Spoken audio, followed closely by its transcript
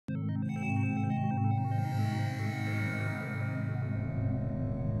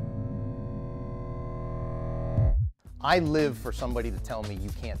I live for somebody to tell me you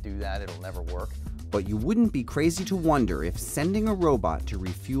can't do that, it'll never work. But you wouldn't be crazy to wonder if sending a robot to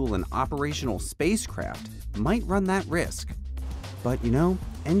refuel an operational spacecraft might run that risk. But you know,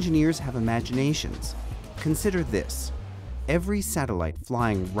 engineers have imaginations. Consider this. Every satellite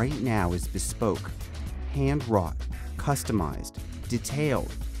flying right now is bespoke, hand-wrought, customized,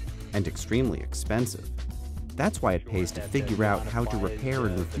 detailed, and extremely expensive. That's why it pays to figure out how to repair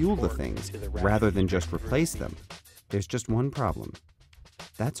and refuel the things rather than just replace them. There's just one problem.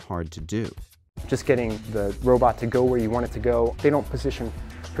 That's hard to do. Just getting the robot to go where you want it to go, they don't position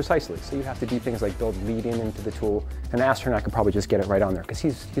precisely. So you have to do things like build lead-in into the tool. An astronaut could probably just get it right on there because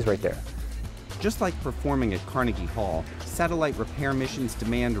he's right there. Just like performing at Carnegie Hall, satellite repair missions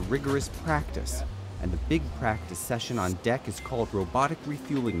demand rigorous practice. And the big practice session on deck is called Robotic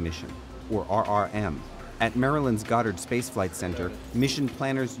Refueling Mission, or RRM. At Maryland's Goddard Space Flight Center, mission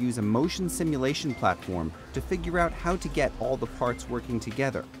planners use a motion simulation platform to figure out how to get all the parts working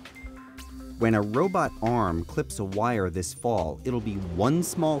together. When a robot arm clips a wire this fall, it'll be one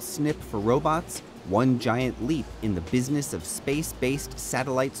small snip for robots, one giant leap in the business of space-based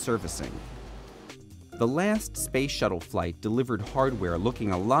satellite servicing. The last space shuttle flight delivered hardware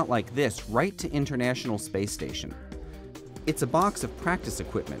looking a lot like this right to International Space Station. It's a box of practice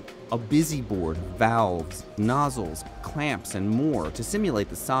equipment, a busy board of valves, nozzles, clamps, and more to simulate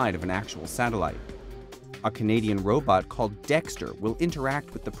the side of an actual satellite. A Canadian robot called Dexter will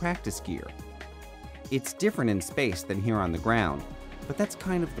interact with the practice gear. It's different in space than here on the ground, but that's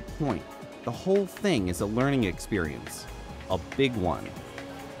kind of the point. The whole thing is a learning experience, a big one.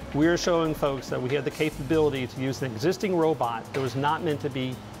 We're showing folks that we have the capability to use an existing robot that was not meant to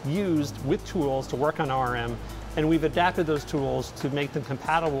be used with tools to work on RM, and we've adapted those tools to make them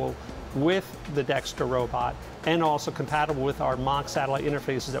compatible with the Dexter robot and also compatible with our mock satellite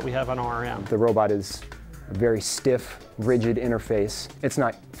interfaces that we have on RM. The robot is a very stiff, rigid interface. It's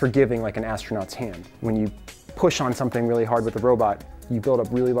not forgiving like an astronaut's hand. When you push on something really hard with the robot, you build up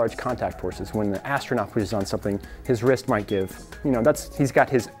really large contact forces. When the astronaut pushes on something, his wrist might give. You know, he's got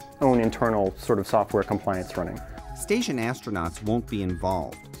his own internal sort of software compliance running. Station astronauts won't be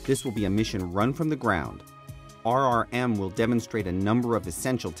involved. This will be a mission run from the ground. RRM will demonstrate a number of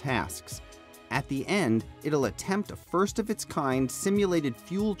essential tasks. At the end, it'll attempt a first-of-its-kind simulated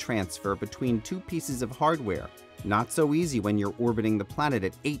fuel transfer between two pieces of hardware. Not so easy when you're orbiting the planet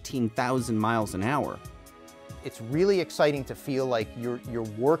at 18,000 miles an hour. It's really exciting to feel like you're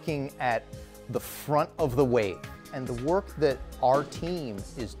working at the front of the wave. And the work that our team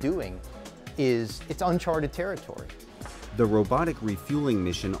is doing it's uncharted territory. The robotic refueling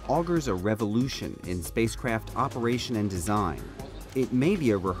mission augurs a revolution in spacecraft operation and design. It may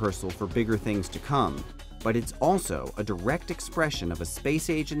be a rehearsal for bigger things to come, but it's also a direct expression of a space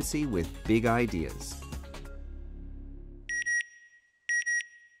agency with big ideas.